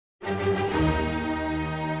What's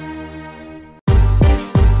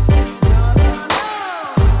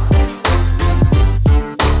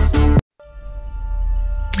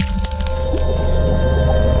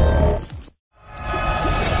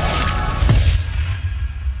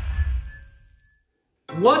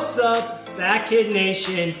up, Fat Kid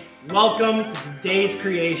Nation? Welcome to today's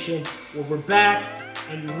creation where we're back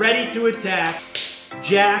and ready to attack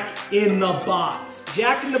Jack in the Box.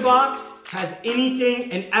 Jack in the Box has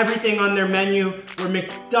anything and everything on their menu. Where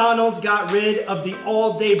McDonald's got rid of the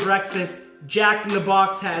all-day breakfast, Jack in the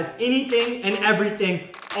Box has anything and everything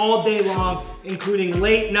all day long, including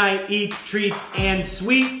late night eats, treats, and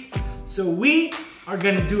sweets. So we are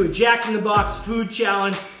gonna do a Jack in the Box food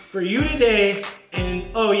challenge for you today. And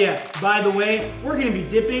oh yeah, by the way, we're gonna be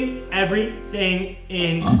dipping everything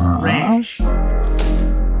in ranch.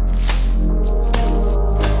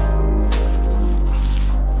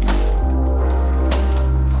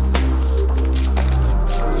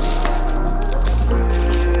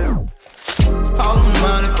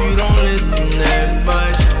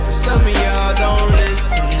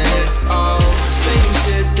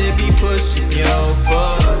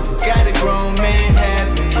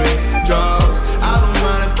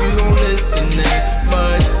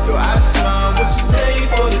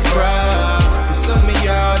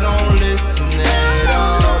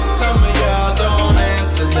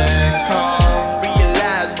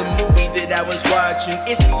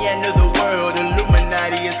 It's the end of the world,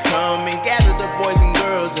 Illuminati is coming. Gather the boys and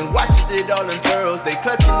girls and watches it all unfurls. They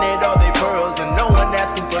clutching at all they pearls and no one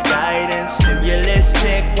asking for guidance. Stimulus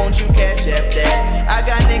check, won't you cash app that? I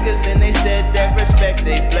got niggas and they said that respect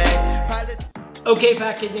they black. Okay,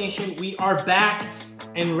 Fat Kid Nation, we are back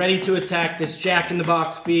and ready to attack this Jack in the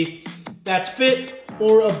Box feast that's fit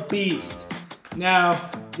for a beast.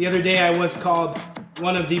 Now, the other day I was called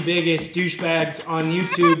one of the biggest douchebags on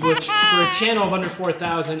YouTube, which for a channel of under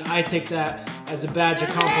 4,000, I take that as a badge of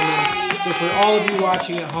compliment. So for all of you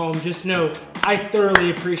watching at home, just know I thoroughly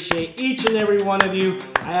appreciate each and every one of you.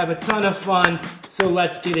 I have a ton of fun, so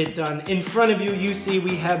let's get it done. In front of you, you see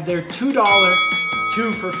we have their $2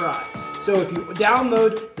 2 for fries. So if you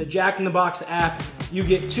download the Jack in the Box app, you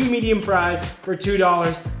get 2 medium fries for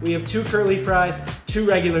 $2. We have 2 curly fries, 2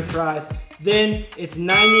 regular fries. Then it's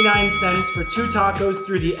 99 cents for 2 tacos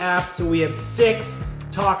through the app, so we have 6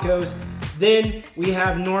 tacos. Then we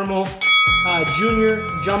have normal junior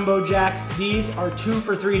jumbo jacks. These are 2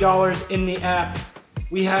 for $3 in the app.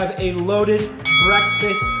 We have a loaded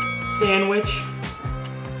breakfast sandwich.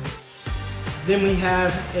 Then we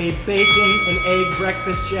have a bacon and egg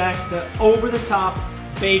breakfast jack, the over-the-top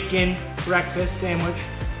bacon breakfast sandwich.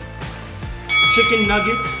 Chicken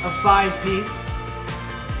nuggets, a 5-piece.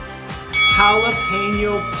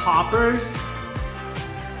 Jalapeno poppers.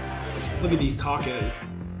 Look at these tacos.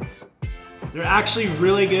 They're actually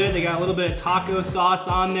really good. They got a little bit of taco sauce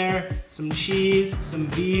on there, some cheese, some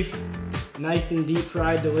beef, nice and deep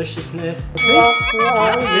fried deliciousness. Okay.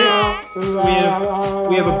 So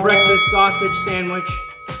we have a breakfast sausage sandwich.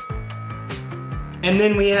 And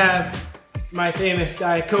then we have my famous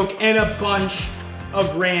Diet Coke and a bunch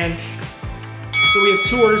of ranch. So we have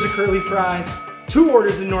 2 orders of curly fries, 2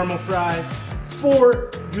 orders of normal fries, 4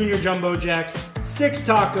 junior jumbo jacks, 6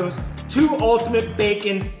 tacos, 2 ultimate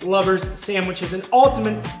bacon lovers sandwiches, an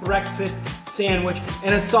ultimate breakfast sandwich,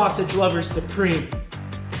 and a sausage lovers supreme.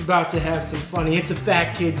 It's about to have some funny. It's a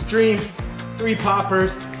fat kid's dream. 3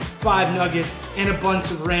 poppers, 5 nuggets, and a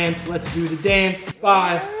bunch of ranch. Let's do the dance.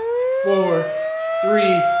 5, 4,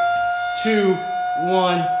 3, 2,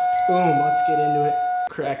 1. Boom, let's get into it.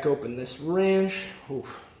 Crack open this ranch.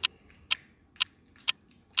 Oof.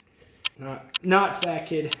 Not fat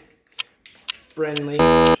kid friendly.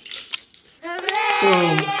 Boom.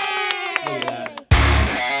 Look at that.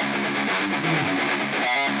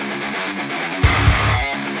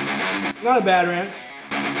 Not a bad ranch.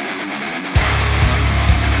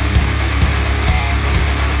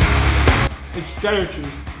 It's cheddar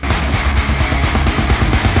cheese.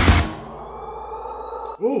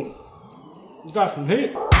 Ooh, it's got some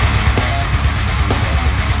heat.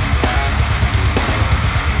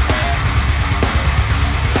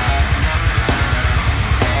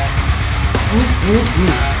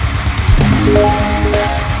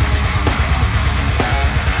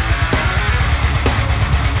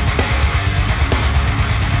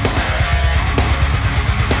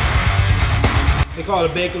 They call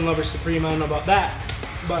it a bacon lover supreme. I don't know about that,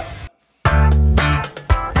 but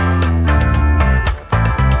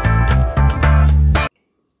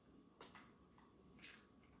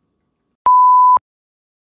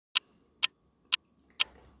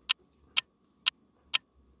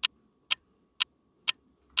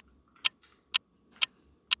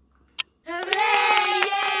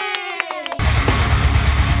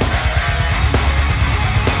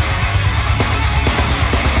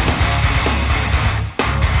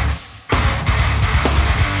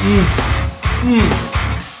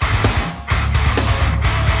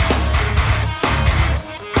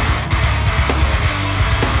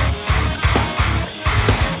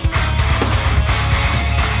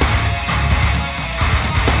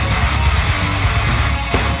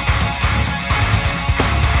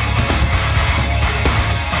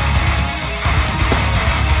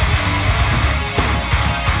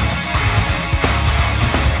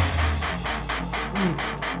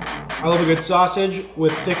I love a good sausage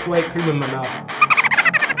with thick white cream in my mouth.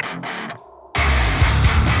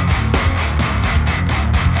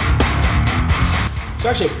 It's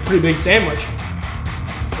actually a pretty big sandwich.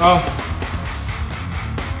 Oh,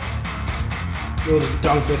 we'll just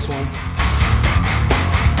dunk this one.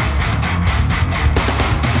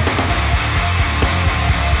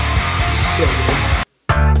 So good.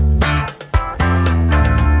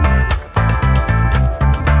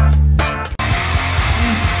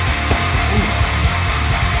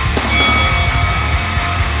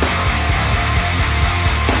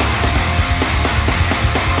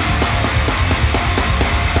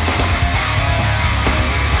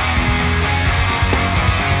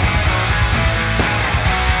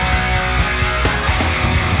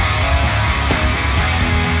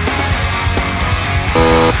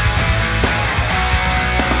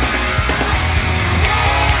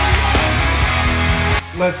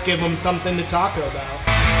 Let's give them something to talk about.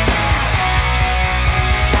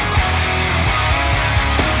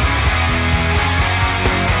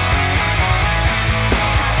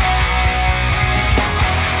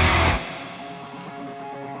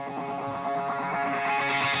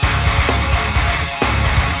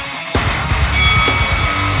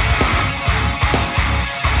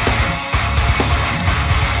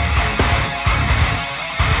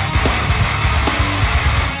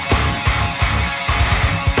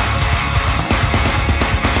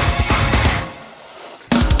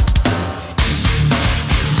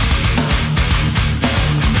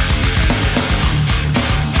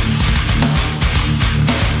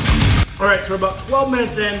 All right, so we're about 12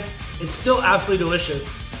 minutes in. It's still absolutely delicious.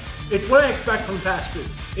 It's what I expect from fast food.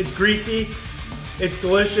 It's greasy, it's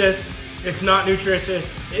delicious, it's not nutritious.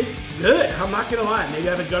 It's good, I'm not gonna lie. Maybe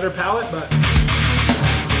I have a gutter palate, but.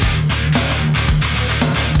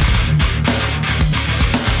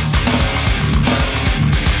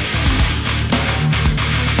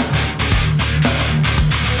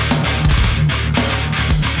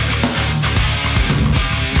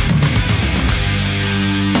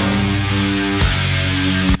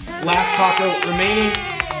 Last taco remaining,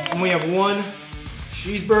 and we have one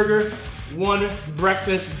cheeseburger, one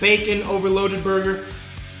breakfast bacon overloaded burger,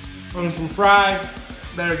 and some fries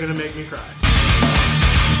that are gonna make me cry.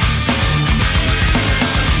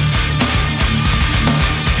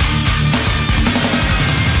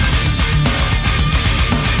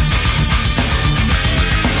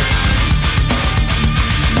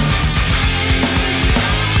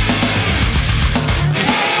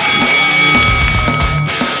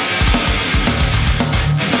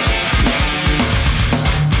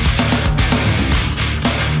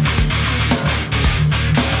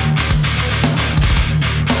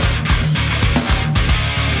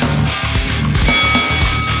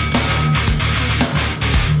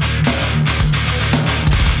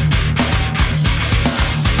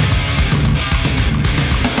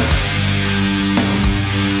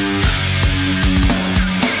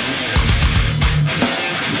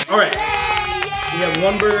 All right, we have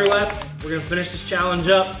one burger left. We're gonna finish this challenge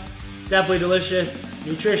up. Definitely delicious,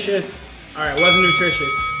 nutritious. All right, it wasn't nutritious,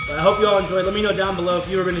 but I hope you all enjoyed. Let me know down below if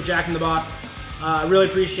you've ever been to Jack in the Box. I really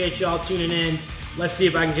appreciate you all tuning in. Let's see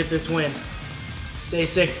if I can get this win. Stay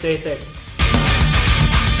sick, stay thick.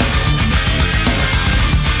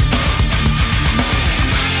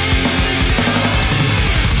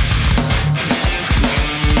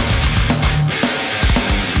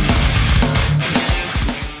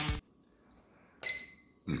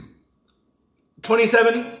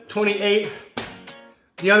 $27, $28,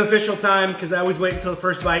 the unofficial time, because I always wait until the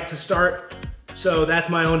first bite to start. So that's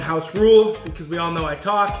my own house rule, because we all know I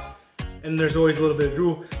talk, and there's always a little bit of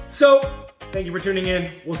drool. So, thank you for tuning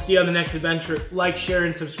in. We'll see you on the next adventure. Like, share,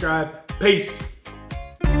 and subscribe. Peace.